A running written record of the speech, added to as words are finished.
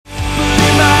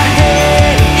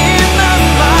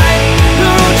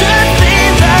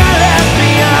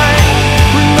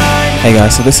Hey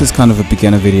guys, so this is kind of a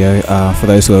beginner video for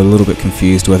those who are a little bit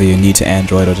confused whether you're new to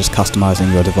Android or just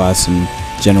customizing your device in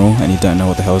general and you don't know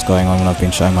what the hell is going on when I've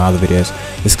been showing my other videos.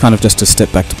 This is kind of just to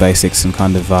step back to basics and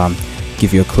kind of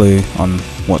give you a clue on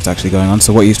what's actually going on.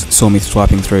 So what you saw me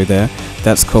swiping through there,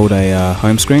 that's called a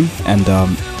home screen, and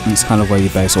it's kind of where you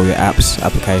base all your apps,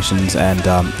 applications, and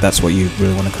that's what you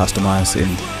really want to customize in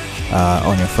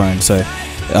on your phone. So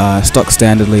stock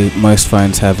standardly, most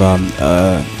phones have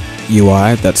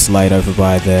UI that's laid over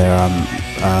by their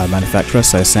manufacturer.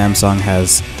 So Samsung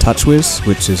has TouchWiz,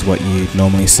 which is what you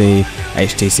normally see.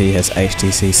 HTC has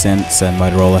HTC Sense, and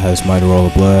Motorola has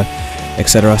Motorola Blur,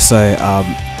 etc. So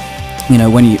you know,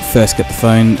 when you first get the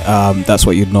phone, that's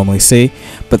what you'd normally see,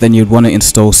 but then you'd want to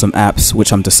install some apps,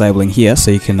 which I'm disabling here,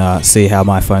 so you can see how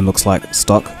my phone looks like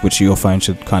stock, which your phone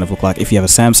should kind of look like if you have a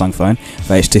Samsung phone.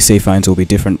 For HTC phones it will be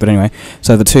different, but anyway,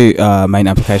 so the two main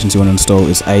applications you want to install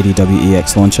is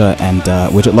ADWEX Launcher and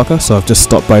Widget Locker. So I've just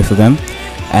stopped both of them,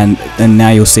 and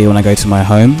now you'll see when I go to my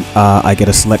home, I get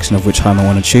a selection of which home I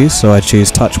want to choose. So I choose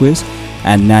TouchWiz,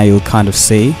 and now you'll kind of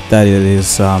see that it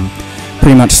is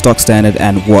pretty much stock standard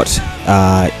and what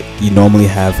you normally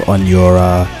have on your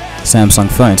Samsung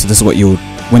phone. So this is what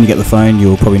when you get the phone,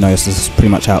 you'll probably notice this is pretty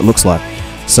much how it looks like.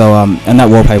 So and that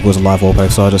wallpaper was a live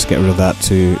wallpaper, so I'll just get rid of that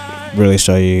to really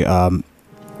show you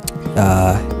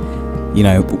you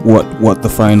know, what the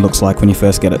phone looks like when you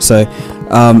first get it. So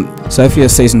so if you're a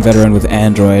seasoned veteran with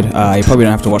Android, you probably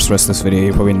don't have to watch the rest of this video,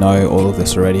 you probably know all of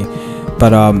this already,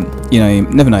 but you know, you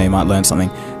never know, you might learn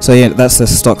something. So yeah, that's the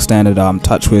stock standard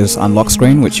TouchWiz unlock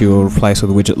screen, which you will replace with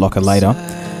a Widget Locker later.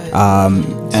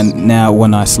 And now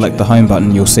when I select the home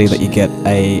button, you'll see that you get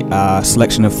a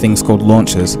selection of things called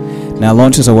launchers. Now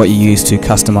launchers are what you use to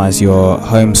customize your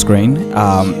home screen.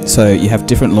 So you have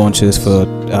different launchers for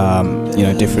you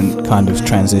know, different kind of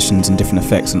transitions and different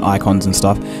effects and icons and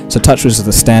stuff. So TouchWiz is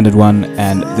the standard one,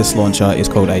 and this launcher is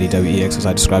called ADWEX, as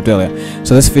I described earlier.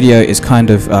 So this video is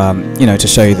kind of you know, to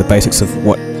show you the basics of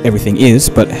what everything is,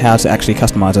 but how to actually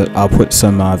customize it, I'll put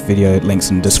some video links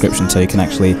in the description so you can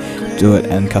actually do it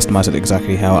and customize it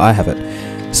exactly how I have it.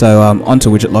 So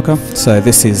onto Widget Locker. So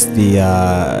this is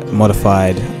the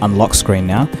modified unlock screen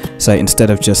now. So instead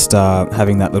of just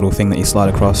having that little thing that you slide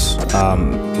across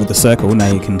with the circle,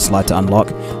 now you can slide to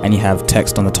unlock, and you have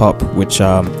text on the top, which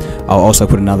I'll also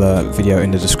put another video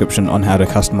in the description on how to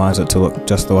customize it to look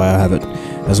just the way I have it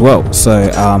as well.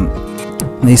 So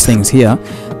these things here,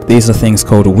 these are things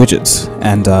called widgets,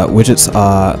 and widgets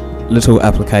are little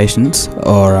applications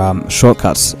or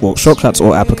shortcuts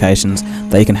or applications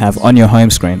that you can have on your home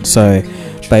screen. So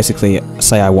basically,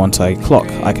 say I want a clock,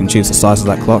 I can choose the size of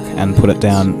that clock and put it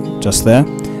down just there,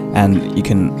 and you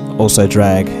can also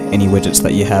drag any widgets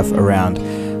that you have around.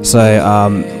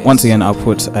 So once again, I'll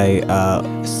put a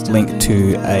link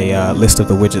to a list of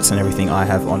the widgets and everything I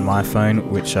have on my phone,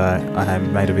 which I have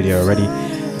made a video already.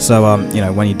 So you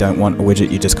know, when you don't want a widget,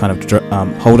 you just kind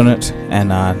of hold on it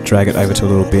and drag it over to a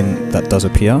little bin that does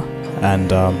appear,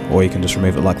 and or you can just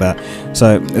remove it like that.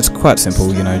 So it's quite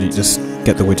simple, you know, you just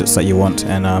get the widgets that you want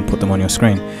and put them on your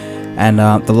screen. And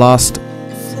the last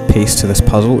piece to this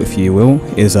puzzle, if you will,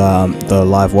 is the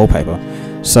live wallpaper.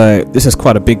 So this is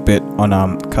quite a big bit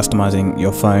on customizing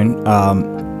your phone.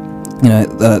 You know,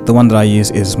 the one that I use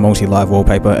is multi-live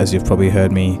wallpaper, as you've probably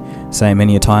heard me say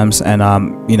many a times, and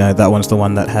you know, that one's the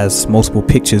one that has multiple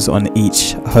pictures on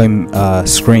each home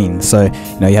screen. So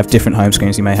you know, you have different home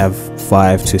screens, you may have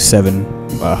 5 to 7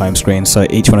 home screens, so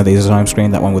each one of these is a home screen.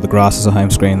 That one with the grass is a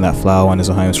home screen, that flower one is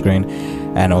a home screen,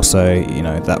 and also, you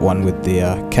know, that one with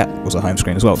the cat was a home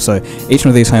screen as well. So each one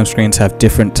of these home screens have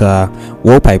different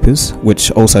wallpapers, which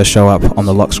also show up on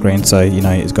the lock screen. So you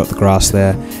know, it's got the grass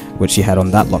there, which you had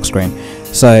on that lock screen.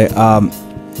 So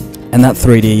and that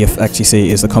 3D you actually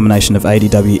see is the combination of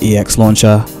ADWEX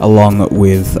Launcher along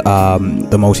with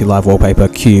the multi-live wallpaper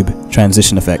cube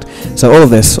transition effect. So all of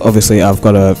this, obviously I've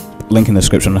got a link in the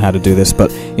description on how to do this, but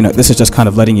you know, this is just kind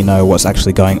of letting you know what's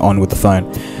actually going on with the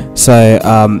phone. So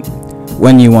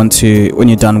when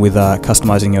you're done with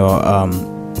customizing your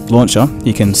launcher,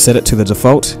 you can set it to the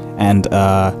default and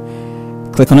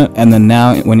click on it, and then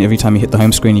now every time you hit the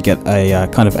home screen, you get a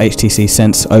kind of HTC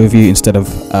Sense overview instead of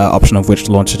option of which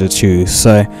launcher to choose.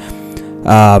 So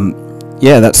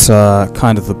yeah, that's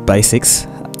kind of the basics.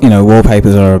 You know,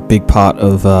 wallpapers are a big part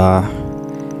of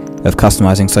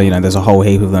customizing, so you know, there's a whole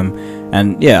heap of them,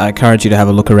 and yeah, I encourage you to have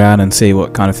a look around and see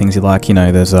what kind of things you like. You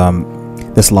know, there's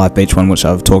this live beach one, which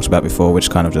I've talked about before, which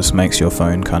kind of just makes your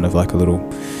phone kind of like a little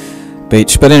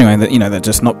beach. But anyway, you know, they're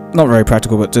just not very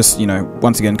practical, but just, you know,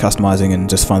 once again, customizing and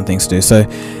just fun things to do. So,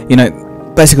 you know,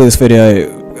 basically this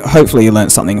video hopefully you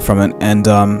learned something from it, and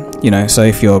you know, so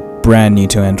if you're brand new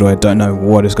to Android, don't know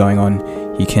what is going on,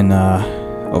 you can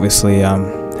obviously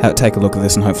take a look at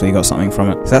this and hopefully you got something from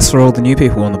it. So that's for all the new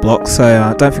people on the block,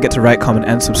 so don't forget to rate, comment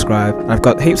and subscribe. I've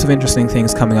got heaps of interesting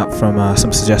things coming up from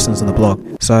some suggestions on the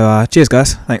blog. So cheers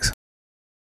guys, thanks.